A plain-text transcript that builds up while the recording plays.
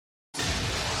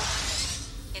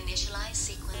Initialize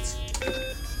sequence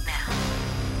now.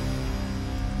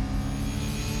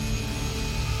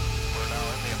 We're now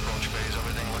in the approach phase.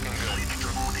 Everything looking good.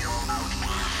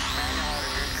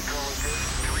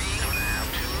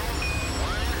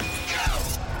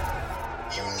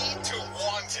 You need to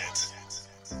want it.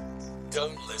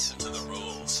 Don't listen to the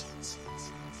rules.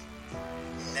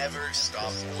 Never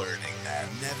stop learning, man.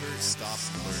 Never stop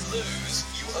learning. Lose,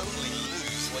 you only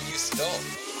lose when you stop.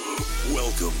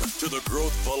 Welcome to the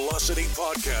Growth Velocity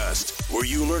Podcast, where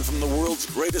you learn from the world's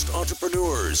greatest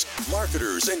entrepreneurs,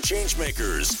 marketers, and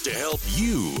changemakers to help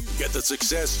you get the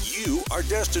success you are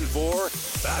destined for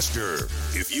faster.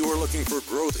 If you are looking for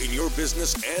growth in your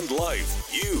business and life,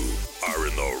 you are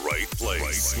in the right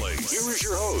place. Here is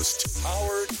your host,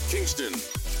 Howard Kingston,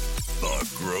 the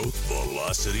Growth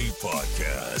Velocity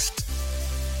Podcast.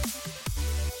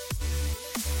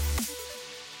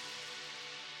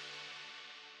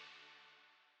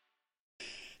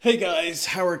 Hey guys,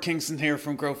 Howard Kingston here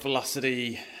from Growth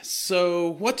Velocity. So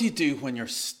what do you do when you're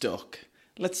stuck?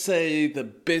 Let's say the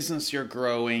business you're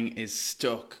growing is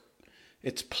stuck.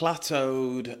 It's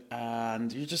plateaued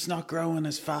and you're just not growing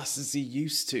as fast as you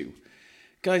used to.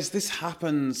 Guys, this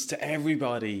happens to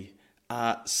everybody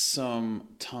at some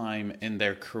time in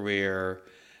their career.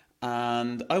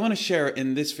 And I want to share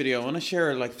in this video, I want to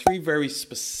share like 3 very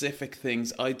specific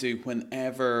things I do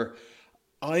whenever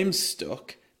I'm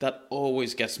stuck that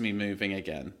always gets me moving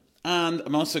again. And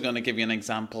I'm also going to give you an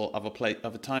example of a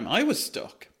time I was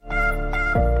stuck.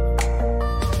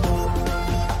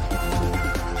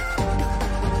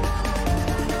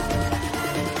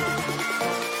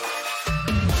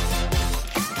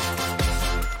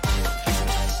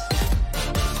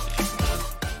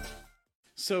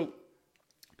 So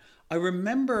I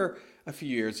remember a few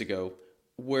years ago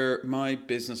where my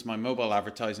business, my mobile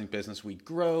advertising business, we'd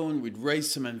grown, we'd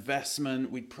raised some investment,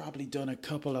 we'd probably done a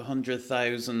couple of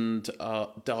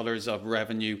 $100,000 of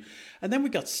revenue, and then we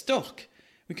got stuck.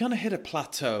 We kind of hit a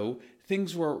plateau.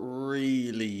 Things were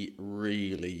really,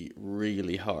 really,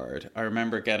 really hard. I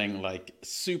remember getting like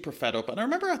super fed up, and I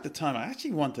remember at the time I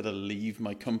actually wanted to leave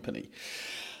my company.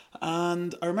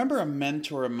 And I remember a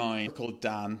mentor of mine called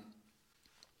Dan.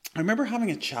 I remember having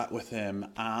a chat with him,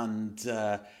 and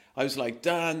I was like,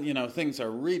 Dan, you know, things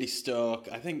are really stuck.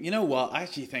 I think, you know what? I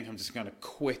actually think I'm just going to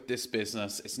quit this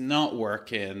business. It's not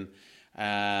working.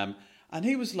 And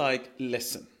he was like,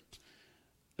 listen,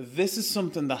 this is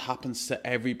something that happens to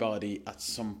everybody at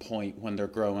some point when they're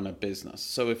growing a business.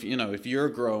 So if you're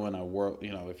growing a world,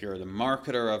 if you're the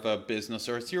marketer of a business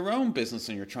or it's your own business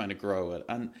and you're trying to grow it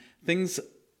and things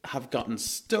have gotten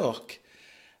stuck,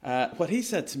 what he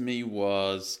said to me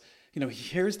was, he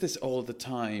hears this all the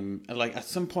time. Like at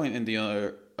some point in the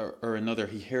other or another,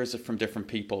 he hears it from different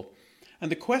people.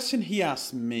 And the question he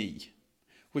asked me,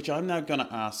 which I'm now going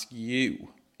to ask you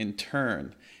in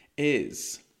turn,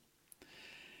 is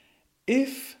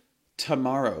if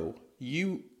tomorrow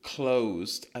you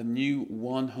closed a new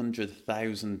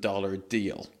 $100,000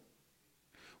 deal,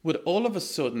 would all of a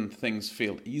sudden things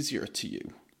feel easier to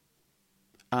you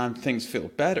and things feel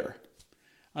better?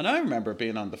 And I remember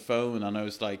being on the phone and I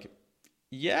was like,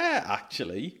 yeah,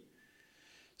 actually.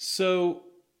 So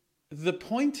the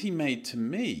point he made to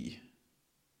me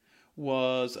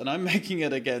was, and I'm making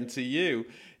it again to you,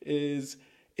 is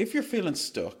if you're feeling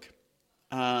stuck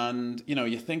and,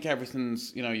 you think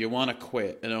everything's, you want to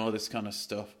quit and all this kind of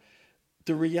stuff,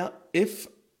 if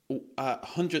a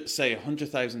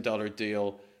 $100,000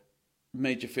 deal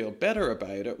made you feel better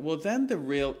about it, well, then the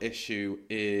real issue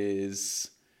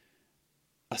is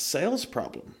a sales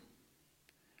problem.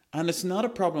 And it's not a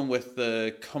problem with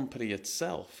the company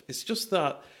itself. It's just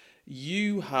that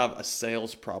you have a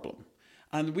sales problem.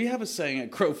 And we have a saying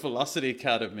at Growth Velocity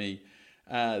Academy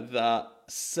that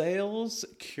sales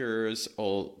cures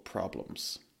all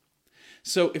problems.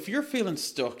 So if you're feeling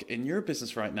stuck in your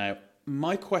business right now,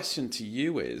 my question to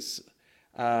you is,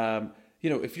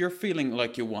 if you're feeling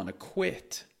like you want to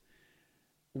quit,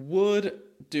 if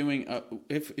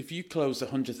you closed a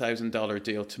 $100,000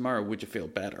 deal tomorrow, would you feel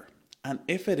better? And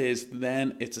if it is,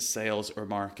 then it's a sales or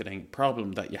marketing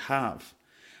problem that you have.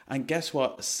 And guess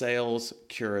what? Sales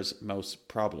cures most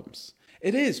problems.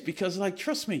 It is because,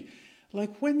 trust me,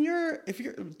 if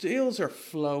your deals are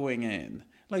flowing in,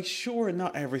 sure,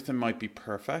 not everything might be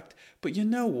perfect, but you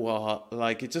know what?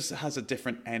 It just has a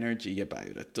different energy about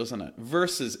it, doesn't it?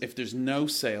 Versus if there's no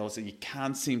sales and you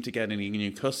can't seem to get any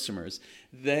new customers,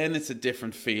 then it's a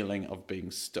different feeling of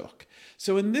being stuck.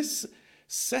 So in this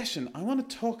session, I want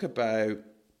to talk about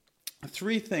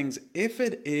 3 things. If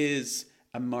it is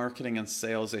a marketing and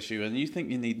sales issue and you think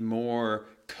you need more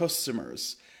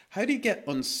customers, how do you get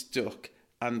unstuck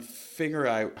and figure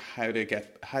out how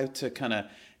to kind of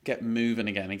get moving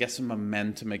again and get some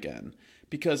momentum again.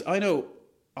 Because I know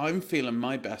I'm feeling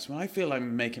my best when I feel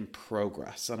I'm making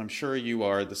progress, and I'm sure you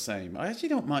are the same. I actually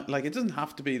don't mind, like, it doesn't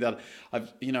have to be that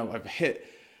I've hit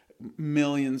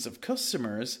millions of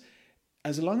customers.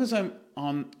 As long as I'm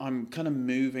kind of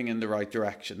moving in the right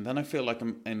direction, then I feel like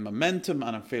I'm in momentum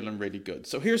and I'm feeling really good.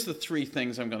 So here's the 3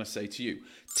 things I'm going to say to you.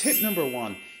 Tip number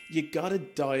 1, you got to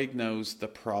diagnose the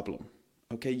problem.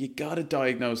 Okay, you got to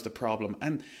diagnose the problem.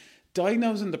 And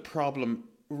diagnosing the problem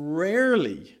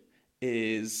rarely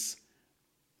is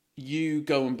you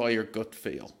going by your gut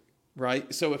feel,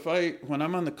 right? So when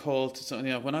I'm on the call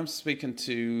to, when I'm speaking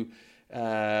to,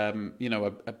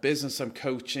 a business I'm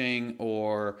coaching,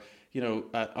 or an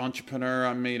entrepreneur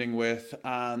I'm meeting with,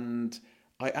 and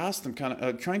I ask them,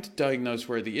 trying to diagnose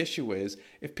where the issue is.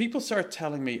 If people start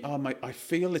telling me, I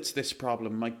feel it's this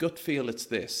problem, my gut feel it's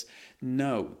this.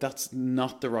 No, that's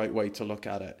not the right way to look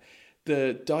at it.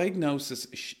 The diagnosis,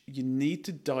 you need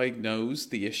to diagnose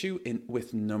the issue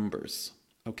with numbers,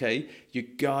 okay? You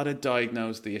gotta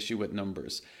diagnose the issue with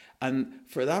numbers. And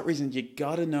for that reason, you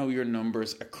gotta know your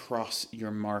numbers across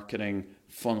your marketing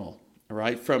funnel, all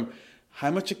right? From how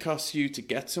much it costs you to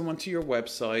get someone to your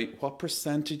website, what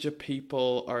percentage of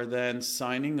people are then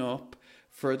signing up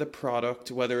for the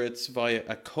product, whether it's via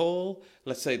a call,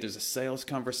 let's say there's a sales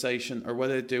conversation, or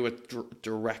whether they do it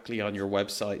directly on your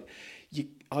website.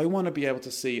 I want to be able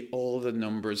to see all the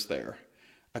numbers there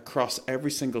across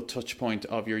every single touch point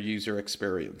of your user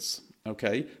experience,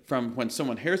 okay? From when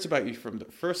someone hears about you from the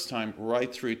first time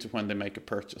right through to when they make a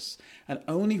purchase. And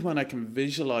only when I can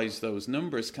visualize those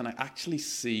numbers can I actually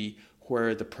see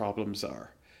where the problems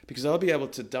are, because I'll be able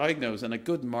to diagnose, and a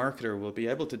good marketer will be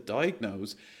able to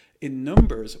diagnose in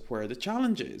numbers where the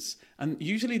challenge is. And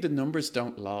usually the numbers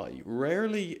don't lie.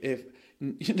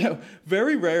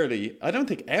 Very rarely, I don't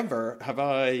think ever have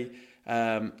I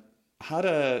had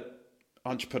a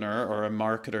entrepreneur or a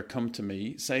marketer come to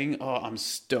me saying, I'm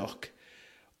stuck.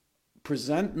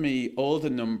 Present me all the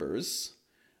numbers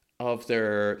of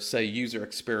their, say, user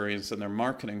experience and their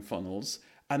marketing funnels,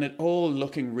 and it all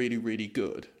looking really, really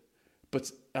good.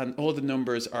 And all the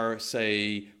numbers are,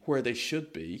 say, where they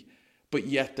should be, but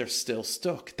yet they're still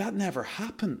stuck. That never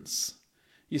happens.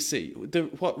 You see,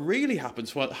 what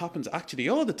happens actually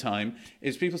all the time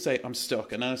is people say, I'm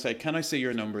stuck. And then I say, can I see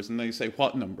your numbers? And they say,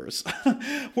 what numbers?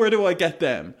 Where do I get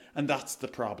them? And that's the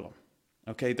problem.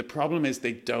 Okay, the problem is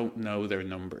they don't know their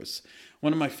numbers.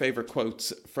 One of my favorite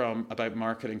quotes about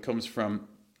marketing comes from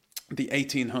the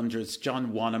 1800s,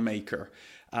 John Wanamaker.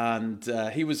 And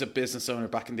he was a business owner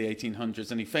back in the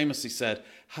 1800s. And he famously said,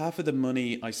 half of the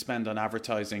money I spend on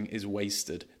advertising is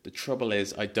wasted. The trouble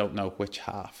is I don't know which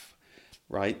half.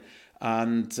 Right?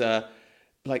 And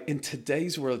like in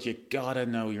today's world, you gotta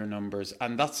know your numbers.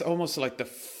 And that's almost like the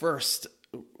first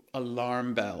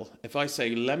alarm bell. If I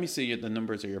say, let me see the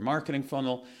numbers of your marketing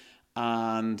funnel,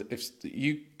 and if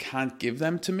you can't give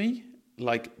them to me,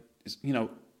 like,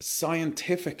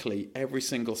 scientifically, every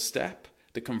single step,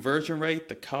 the conversion rate,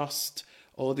 the cost,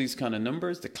 all these kind of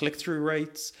numbers, the click-through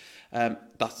rates,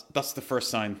 that's the first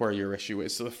sign where your issue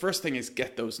is. So the first thing is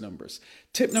get those numbers.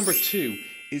 Tip number 2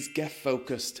 is get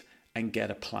focused and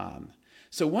get a plan.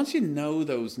 So once you know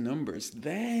those numbers,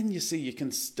 then you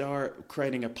can start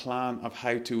creating a plan of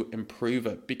how to improve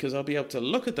it, because I'll be able to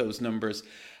look at those numbers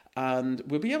and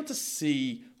we'll be able to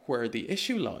see where the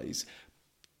issue lies.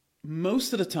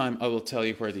 Most of the time, I will tell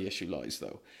you where the issue lies,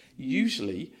 though.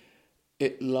 Usually,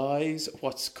 it lies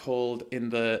what's called in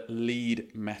the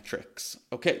lead metrics.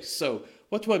 Okay, so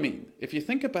what do I mean? If you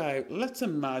think about, let's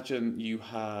imagine you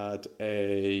had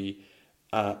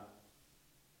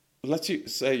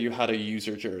say you had a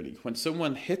user journey. When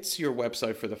someone hits your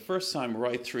website for the first time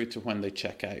right through to when they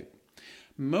check out.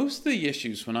 Most of the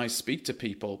issues when I speak to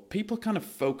people kind of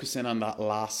focus in on that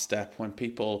last step when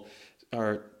people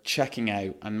are checking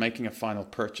out and making a final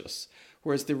purchase.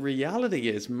 Whereas the reality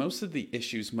is most of the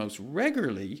issues most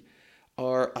regularly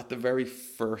are at the very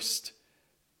first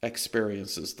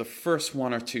experiences, the first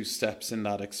 1 or 2 steps in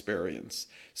that experience.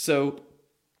 So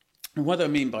what I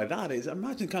mean by that is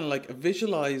imagine kind of like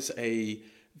visualize a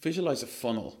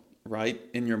funnel, right,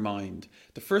 in your mind.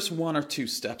 The first 1 or 2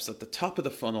 steps at the top of the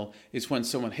funnel is when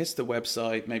someone hits the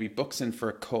website, maybe books in for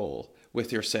a call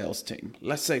with your sales team,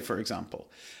 let's say, for example.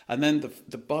 And then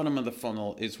the bottom of the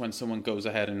funnel is when someone goes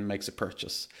ahead and makes a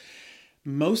purchase.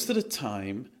 Most of the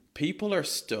time, people are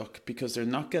stuck because they're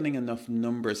not getting enough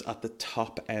numbers at the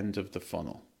top end of the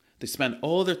funnel. They spend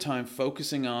all their time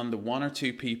focusing on the 1 or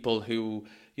 2 people who,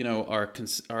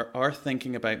 are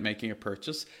thinking about making a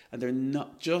purchase, and they're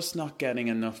not getting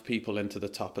enough people into the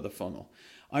top of the funnel.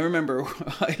 I remember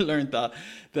I learned that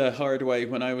the hard way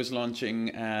when I was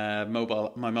launching my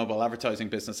mobile advertising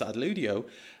business Adludio,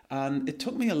 and it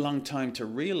took me a long time to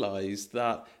realize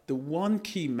that the one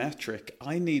key metric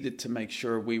I needed to make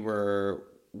sure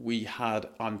we had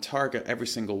on target every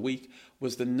single week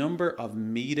was the number of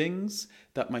meetings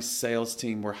that my sales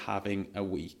team were having a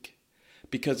week.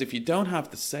 Because if you don't have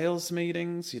the sales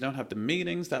meetings, you don't have the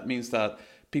meetings, that means that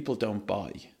people don't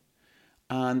buy.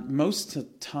 And most of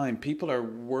the time, people are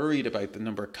worried about the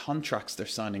number of contracts they're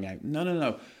signing out.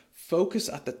 No. Focus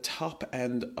at the top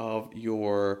end of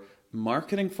your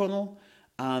marketing funnel,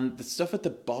 and the stuff at the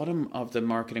bottom of the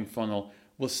marketing funnel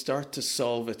will start to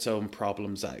solve its own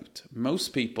problems out. Most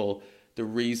people, the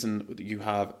reason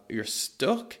you're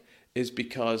stuck is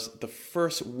because the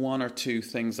first one or two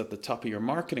things at the top of your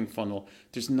marketing funnel,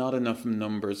 there's not enough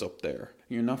numbers up there.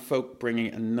 You're not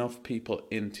bringing enough people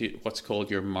into what's called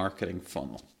your marketing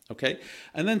funnel, okay?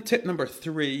 And then tip number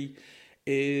 3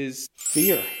 is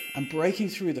fear, and breaking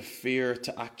through the fear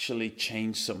to actually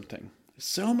change something.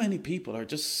 So many people are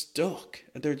just stuck.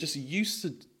 They're just used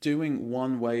to doing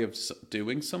one way of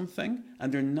doing something,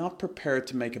 and they're not prepared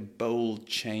to make a bold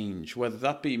change, whether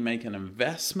that be make an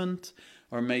investment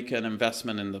or make an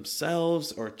investment in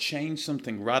themselves or change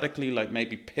something radically, like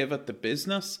maybe pivot the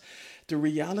business. The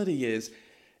reality is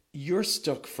you're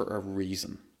stuck for a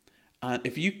reason. And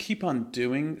if you keep on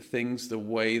doing things the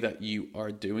way that you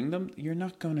are doing them, you're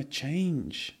not going to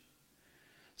change.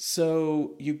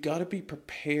 So you got to be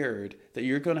prepared that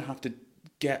you're going to have to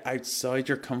get outside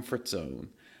your comfort zone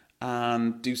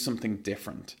and do something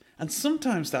different. And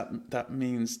sometimes that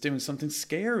means doing something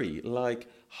scary, like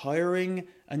hiring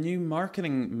a new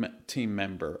marketing team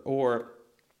member, or,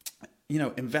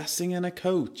 investing in a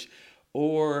coach,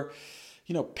 or,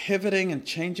 pivoting and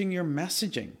changing your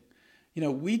messaging.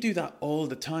 We do that all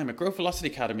the time at Growth Velocity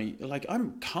Academy.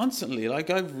 I'm constantly,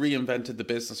 I've reinvented the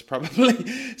business probably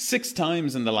 6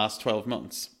 times in the last 12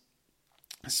 months,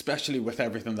 especially with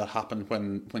everything that happened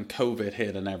when COVID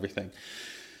hit and everything.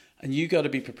 And you got to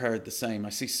be prepared the same.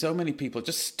 I see so many people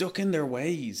just stuck in their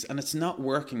ways and it's not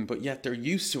working, but yet they're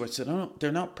used to it. So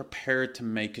they're not prepared to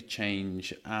make a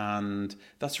change. And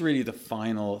that's really the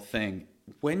final thing.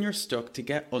 When you're stuck, to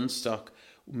get unstuck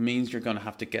means you're going to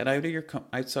have to get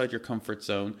outside your comfort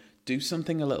zone, do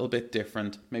something a little bit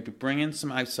different, maybe bring in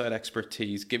some outside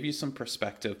expertise, give you some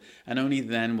perspective, and only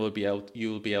then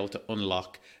you'll be able to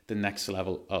unlock the next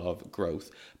level of growth.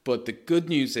 But the good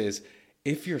news is,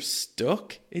 if you're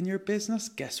stuck in your business,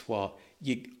 guess what?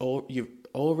 You've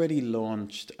already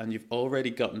launched and you've already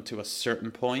gotten to a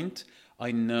certain point.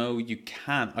 I know you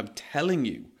can. I'm telling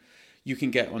you, you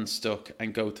can get unstuck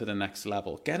and go to the next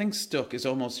level. Getting stuck is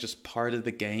almost just part of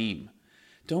the game.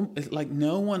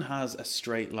 No one has a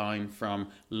straight line from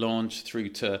launch through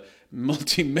to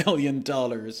multi-million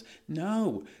dollars.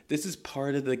 No, this is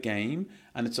part of the game,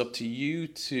 and it's up to you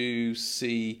to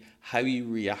see how you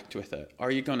react with it.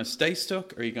 Are you going to stay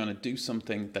stuck, or are you going to do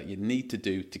something that you need to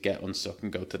do to get unstuck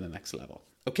and go to the next level?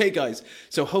 Okay, guys,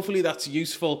 so hopefully that's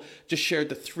useful. Just shared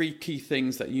the 3 key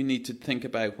things that you need to think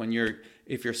about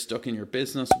if you're stuck in your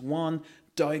business. 1,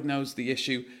 diagnose the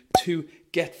issue. 2,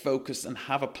 get focused and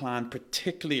have a plan,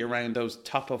 particularly around those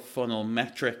top of funnel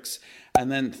metrics.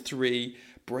 And then 3,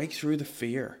 break through the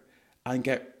fear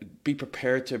and be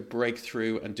prepared to break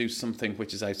through and do something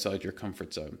which is outside your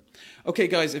comfort zone. Okay,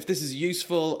 guys, if this is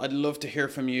useful, I'd love to hear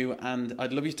from you, and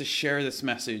I'd love you to share this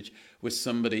message with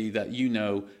somebody that you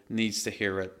know needs to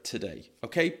hear it today.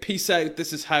 Okay, peace out.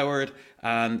 This is Howard,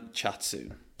 and chat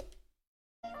soon.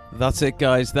 That's it,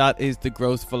 guys. That is the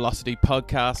Growth Velocity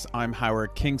podcast. I'm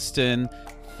Howard Kingston.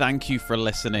 Thank you for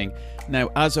listening. Now,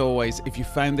 as always, if you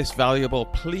found this valuable,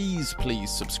 please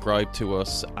subscribe to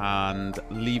us and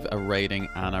leave a rating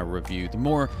and a review. The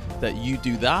more that you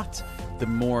do that, the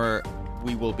more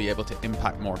we will be able to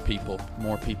impact more people.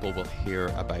 More people will hear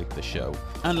about the show.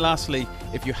 And lastly,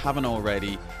 if you haven't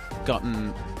already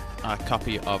gotten a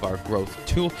copy of our Growth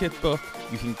Toolkit book,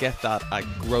 you can get that at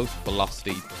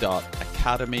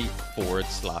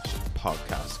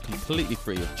growthvelocity.academy/podcast. Completely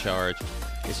free of charge.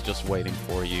 It's just waiting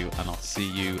for you, and I'll see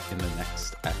you in the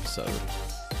next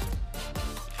episode.